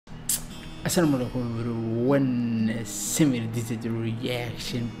Assalamu alaikum everyone. Samir did a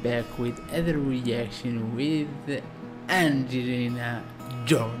reaction back with other reaction with Angelina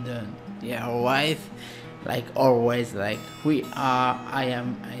Jordan. Yeah, right. Like always, like I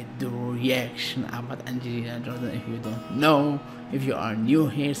am. I do reaction about Angelina Jordan. If you don't know, if you are new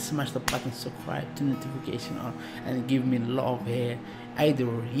here, smash the button, subscribe to notification on, and give me love here. I do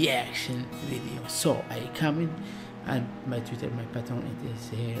reaction video. So I come in and my Twitter, my pattern, it is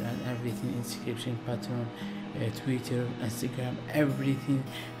here, and everything in description, pattern, Twitter, Instagram, everything,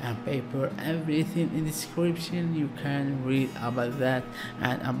 and paper, everything in description. You can read about that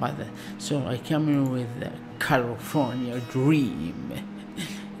and about that. So I come in with the California Dream,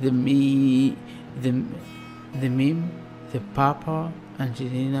 the meme, the Papa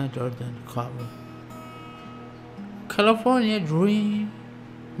Angelina Jordan cover. California Dream,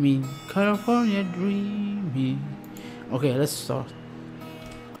 California Dreaming. Okay, let's start.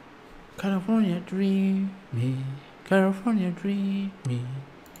 California Dreaming, California Dreaming.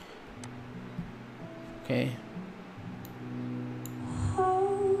 Okay.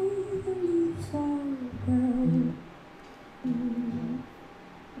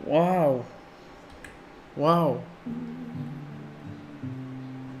 Wow. Wow.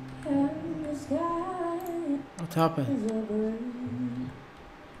 What happened?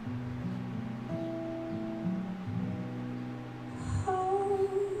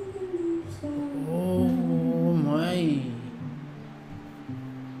 Oh my.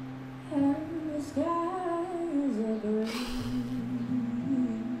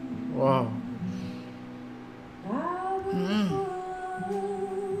 Wow.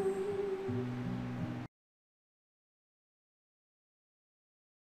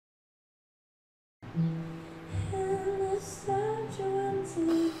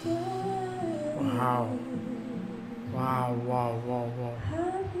 Wow. Wow, wow, wow, wow.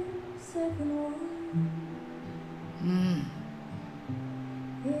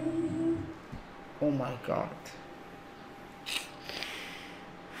 Oh my god.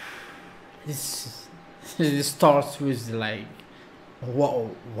 This starts with like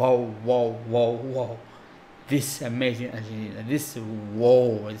whoa, whoa, whoa, whoa, whoa. This amazing Angelina. This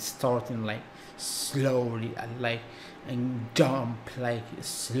whoa is starting like slowly and jump like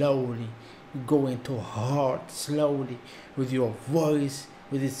slowly, going to heart slowly with your voice,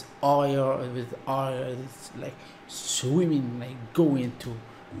 with its eye, it's like swimming, like going to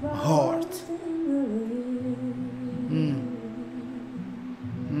heart.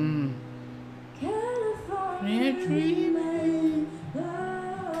 California dreaming,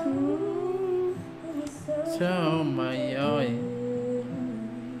 so my eye.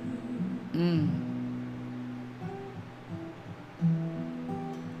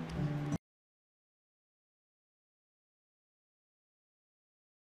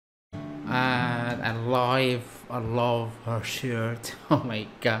 And I love her shirt. Oh my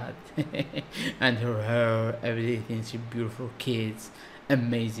god. And her hair, everything. She beautiful kids,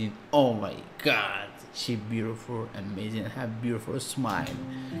 amazing. Oh my god, she beautiful, amazing, have beautiful smile,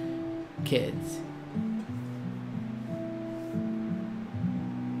 kids.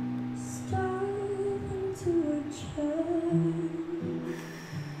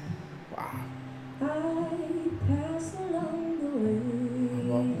 Wow.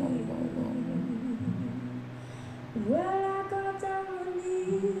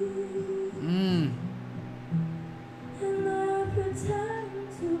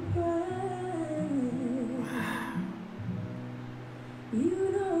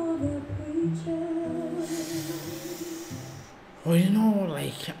 Well, you know,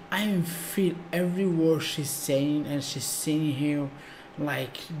 like I feel every word she's saying, and she's saying here,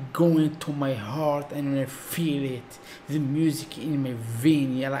 like going to my heart, and I feel it, the music in my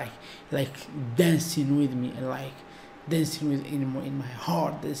vein, yeah, like dancing with me, like dancing with in my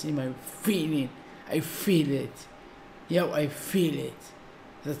heart, dancing in my feeling. I feel it, yeah, I feel it.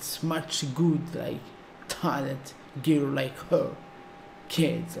 That's much good, like talent, girl like her,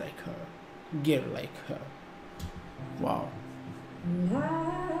 kids like her, girl like her. Wow.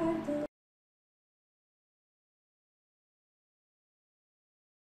 Wow.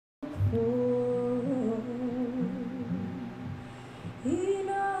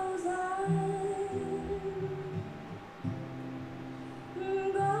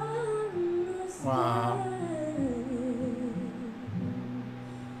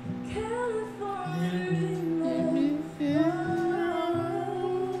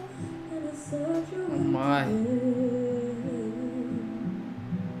 Oh my.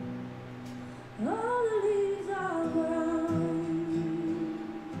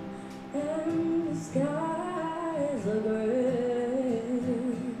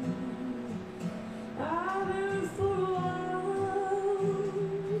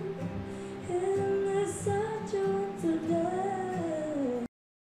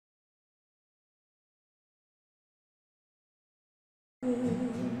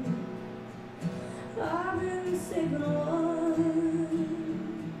 second one.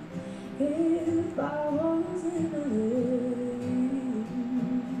 If I was in a lane,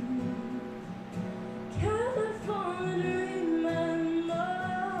 California dreaming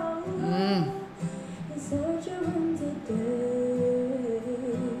more. It's such a winter day.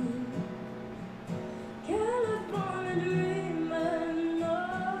 California dreaming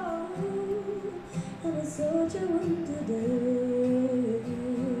more. And it's such a winter day.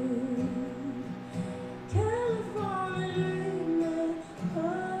 California dreaming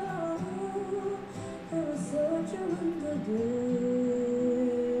more. And it's such a winter day.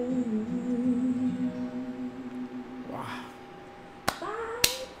 Wow.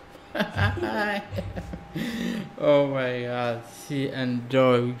 Bye. Oh my god, she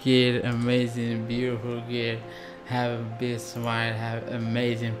enjoy girl, amazing, beautiful girl, have a big smile, have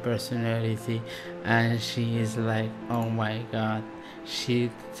amazing personality, and she is like, oh my god, she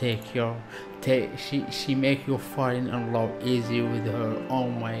take your she make you fall in love easy with her. Oh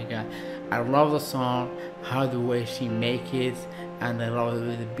my god, I love the song, how the way she make it, and I love it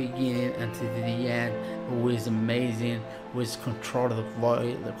with the beginning until the end. It was amazing, with control the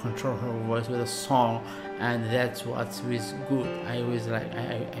voice, control her voice with a song, and that's what was good. I was like,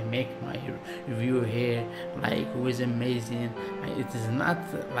 I make my review here, like it was amazing. It is not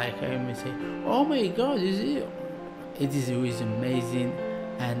like I may say, oh my god, is it? It is always amazing,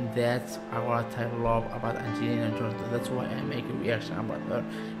 and that's what I love about Angelina Jolie. That's why I make a reaction about her.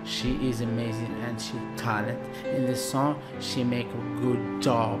 She is amazing and she talent in the song. She make a good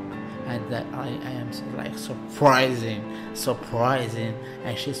job, and that I am like surprising,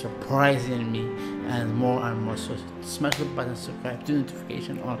 and she's surprising me, and more. So smash the button, subscribe, do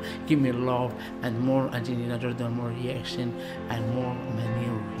notification on, give me love, and more Angelina Jordan, more reaction, and more many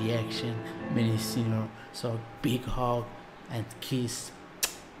reaction, many senior. So big hug and kiss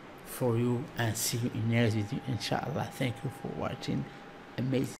for you, and see you in next video, inshallah. Thank you for watching.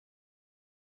 Amazing.